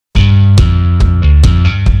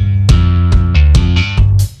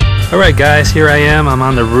Alright guys, here I am. I'm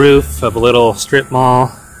on the roof of a little strip mall.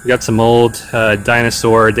 We got some old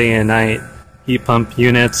dinosaur day and night heat pump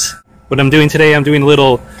units. What I'm doing today, I'm doing a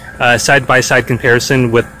little side-by-side comparison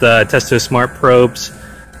with the Testo Smart Probes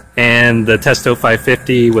and the Testo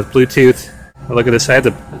 550 with Bluetooth. Look at this, I had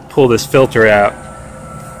to pull this filter out.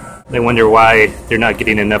 I wonder why they're not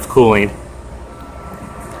getting enough cooling.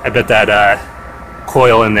 I bet that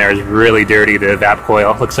coil in there is really dirty, the evap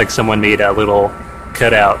coil. Looks like someone made a little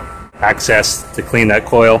cutout access to clean that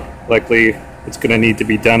coil. Likely it's going to need to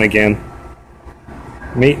be done again.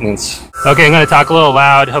 Maintenance. Okay, I'm going to talk a little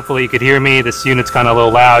loud. Hopefully you could hear me. This unit's kind of a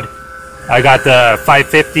little loud. I got the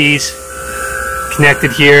 550s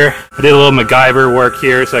connected here. I did a little MacGyver work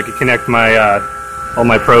here so I could connect my all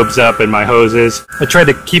my probes up and my hoses. I tried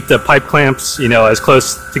to keep the pipe clamps, you know, as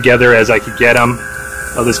close together as I could get them.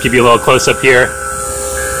 I'll just give you a little close up here.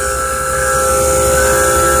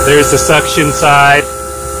 There's the suction side.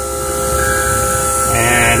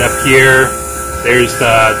 And up here, there's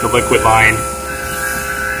the liquid line.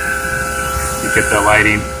 You get the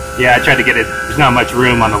lighting. Yeah, I tried to get it. There's not much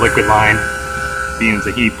room on the liquid line, being it's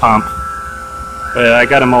a heat pump. But I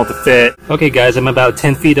got them all to fit. Okay guys, I'm about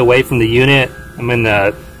 10 feet away from the unit. I'm in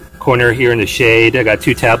the corner here in the shade. I got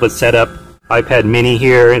two tablets set up. iPad mini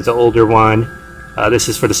here is the older one. This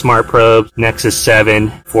is for the Smart Probes. Nexus 7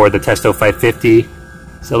 for the Testo 550.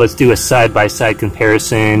 So let's do a side-by-side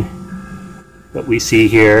comparison. What we see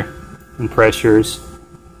here in pressures.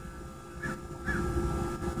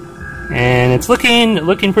 And it's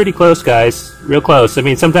looking pretty close, guys. Real close. I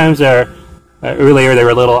mean, sometimes earlier they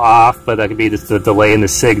were a little off, but that could be just the delay in the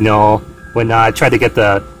signal. Whatnot. I tried to get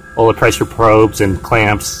all the pressure probes and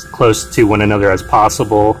clamps close to one another as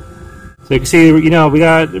possible. So you can see, you know, we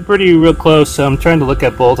got pretty real close. So I'm trying to look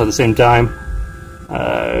at both at the same time.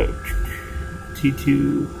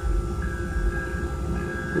 T2.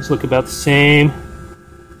 Those look about the same.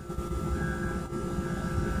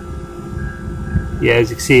 Yeah, as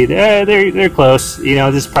you can see, they're close. You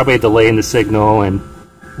know, there's probably a delay in the signal and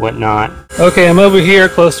whatnot. Okay, I'm over here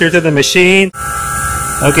closer to the machine.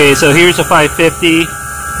 Okay, so here's a 550,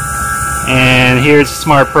 and here's the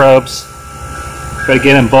Smart Probes. Try to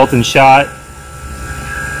get them both in shot.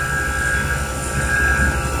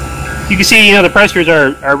 You can see, you know, the pressures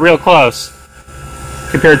are real close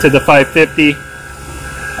compared to the 550.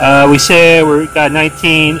 We say we got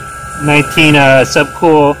 19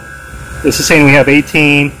 subcool. This is saying we have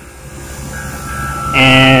 18,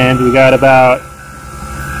 and we got about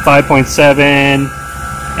 5.7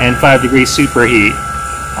 and 5 degrees superheat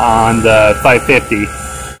on the 550.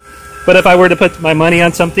 But if I were to put my money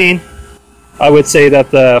on something, I would say that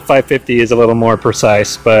the 550 is a little more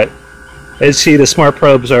precise. But as you see, the Smart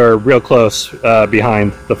Probes are real close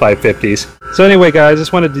behind the 550s. So anyway guys,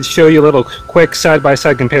 just wanted to show you a little quick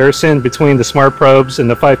side-by-side comparison between the Smart Probes and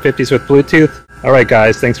the 550s with Bluetooth. Alright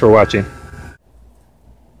guys, thanks for watching.